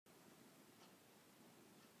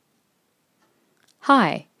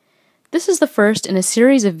Hi, this is the first in a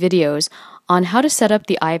series of videos on how to set up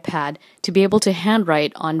the iPad to be able to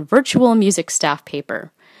handwrite on virtual music staff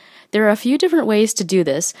paper. There are a few different ways to do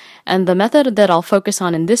this, and the method that I'll focus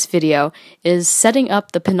on in this video is setting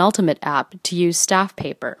up the Penultimate app to use staff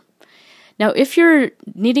paper. Now, if you're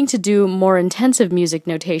needing to do more intensive music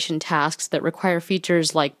notation tasks that require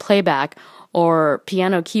features like playback or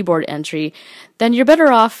piano keyboard entry, then you're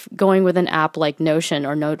better off going with an app like Notion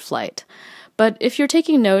or Noteflight. But if you're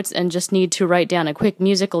taking notes and just need to write down a quick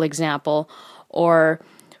musical example or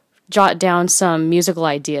jot down some musical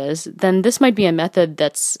ideas, then this might be a method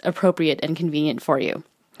that's appropriate and convenient for you.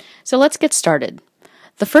 So let's get started.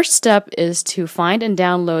 The first step is to find and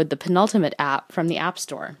download the Penultimate app from the App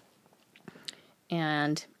Store.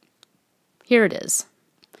 And here it is.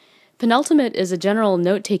 Penultimate is a general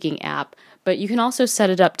note-taking app, but you can also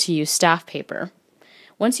set it up to use staff paper.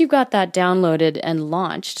 Once you've got that downloaded and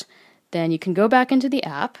launched, then you can go back into the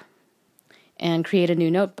app and create a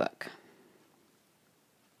new notebook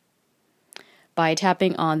by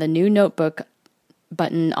tapping on the New Notebook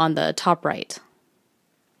button on the top right.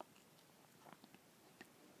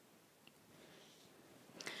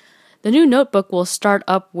 The new notebook will start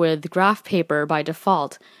up with graph paper by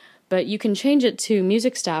default, but you can change it to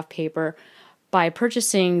music staff paper by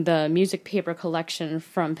purchasing the music paper collection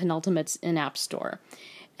from Penultimate's in-app store.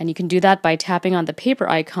 And you can do that by tapping on the paper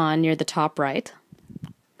icon near the top right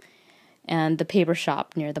and the paper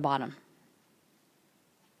shop near the bottom.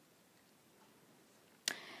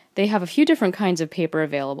 They have a few different kinds of paper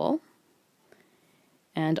available,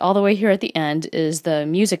 and all the way here at the end is the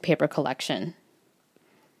music paper collection.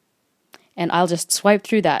 And I'll just swipe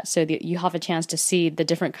through that so that you have a chance to see the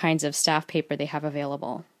different kinds of staff paper they have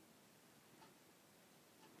available.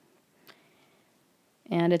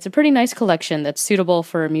 And it's a pretty nice collection that's suitable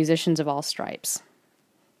for musicians of all stripes.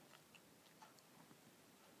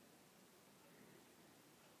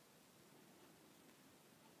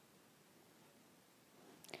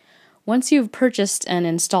 Once you've purchased and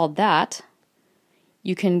installed that,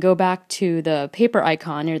 you can go back to the paper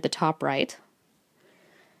icon near the top right,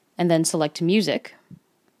 and then select Music,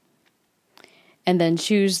 and then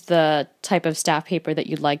choose the type of staff paper that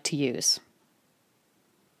you'd like to use.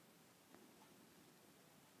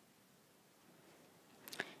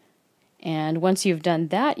 And once you've done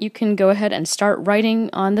that, you can go ahead and start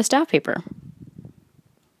writing on the staff paper.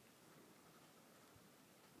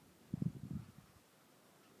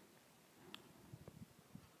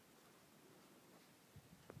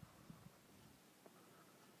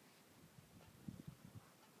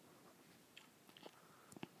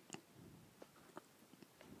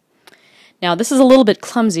 Now, this is a little bit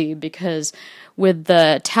clumsy because with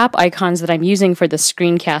the tap icons that I'm using for the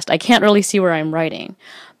screencast, I can't really see where I'm writing.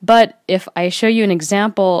 But if I show you an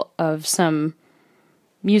example of some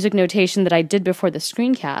music notation that I did before the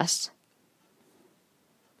screencast,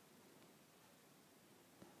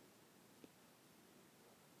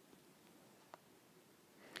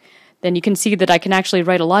 then you can see that I can actually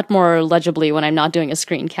write a lot more legibly when I'm not doing a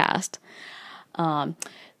screencast.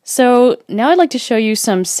 So now I'd like to show you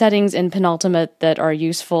some settings in Penultimate that are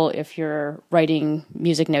useful if you're writing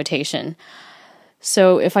music notation.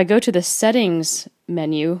 So if I go to the Settings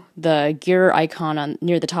menu, the gear icon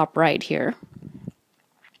near the top right here,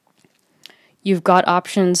 you've got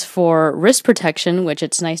options for wrist protection, which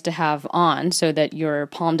it's nice to have on so that your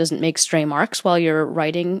palm doesn't make stray marks while you're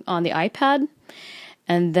writing on the iPad.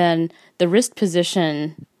 And then the wrist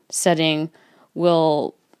position setting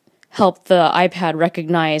will help the iPad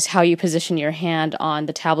recognize how you position your hand on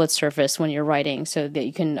the tablet surface when you're writing so that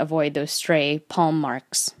you can avoid those stray palm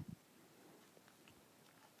marks.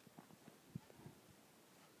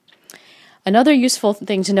 Another useful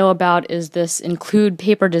thing to know about is this Include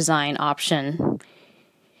Paper Design option.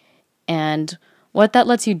 And what that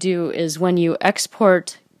lets you do is when you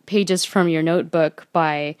export pages from your notebook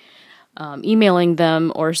by emailing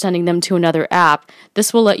them or sending them to another app,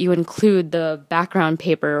 this will let you include the background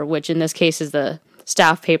paper, which in this case is the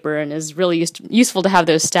staff paper, and is really useful to have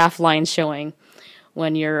those staff lines showing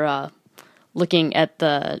when you're looking at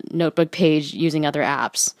the notebook page using other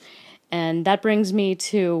apps. And that brings me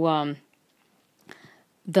to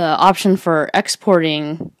the option for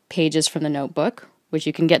exporting pages from the notebook, which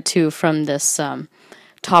you can get to from this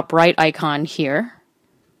top right icon here.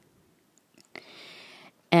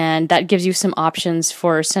 And that gives you some options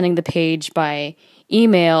for sending the page by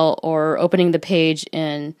email or opening the page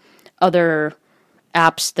in other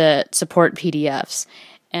apps that support PDFs.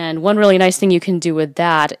 And one really nice thing you can do with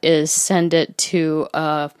that is send it to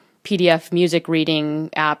a PDF music reading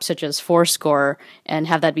app such as Fourscore and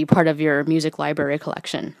have that be part of your music library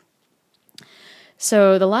collection.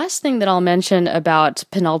 So the last thing that I'll mention about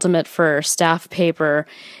Penultimate for staff paper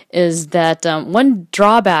is that one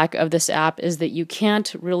drawback of this app is that you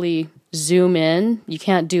can't really zoom in. You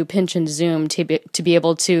can't do pinch and zoom to be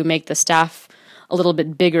able to make the staff a little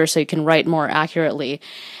bit bigger so you can write more accurately.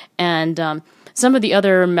 And some of the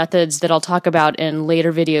other methods that I'll talk about in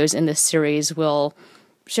later videos in this series will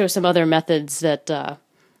show some other methods that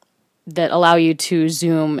allow you to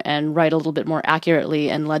zoom and write a little bit more accurately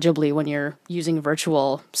and legibly when you're using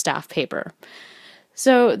virtual staff paper.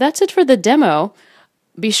 So that's it for the demo.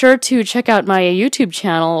 Be sure to check out my YouTube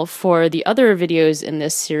channel for the other videos in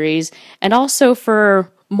this series and also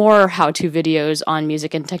for more how-to videos on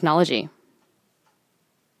music and technology.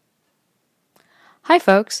 Hi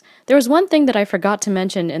folks, there was one thing that I forgot to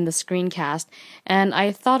mention in the screencast, and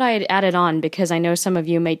I thought I'd add it on because I know some of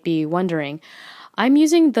you might be wondering. I'm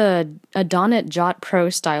using the Adonit Jot Pro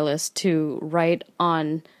stylus to write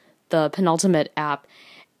on the Penultimate app,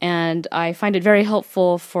 and I find it very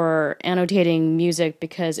helpful for annotating music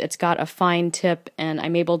because it's got a fine tip and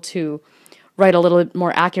I'm able to write a little bit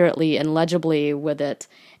more accurately and legibly with it.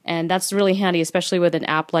 And that's really handy, especially with an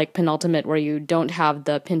app like Penultimate where you don't have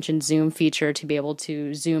the pinch and zoom feature to be able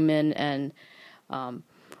to zoom in and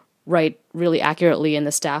write really accurately in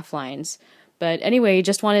the staff lines. But anyway,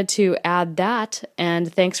 just wanted to add that,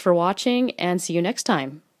 and thanks for watching, and see you next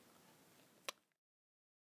time.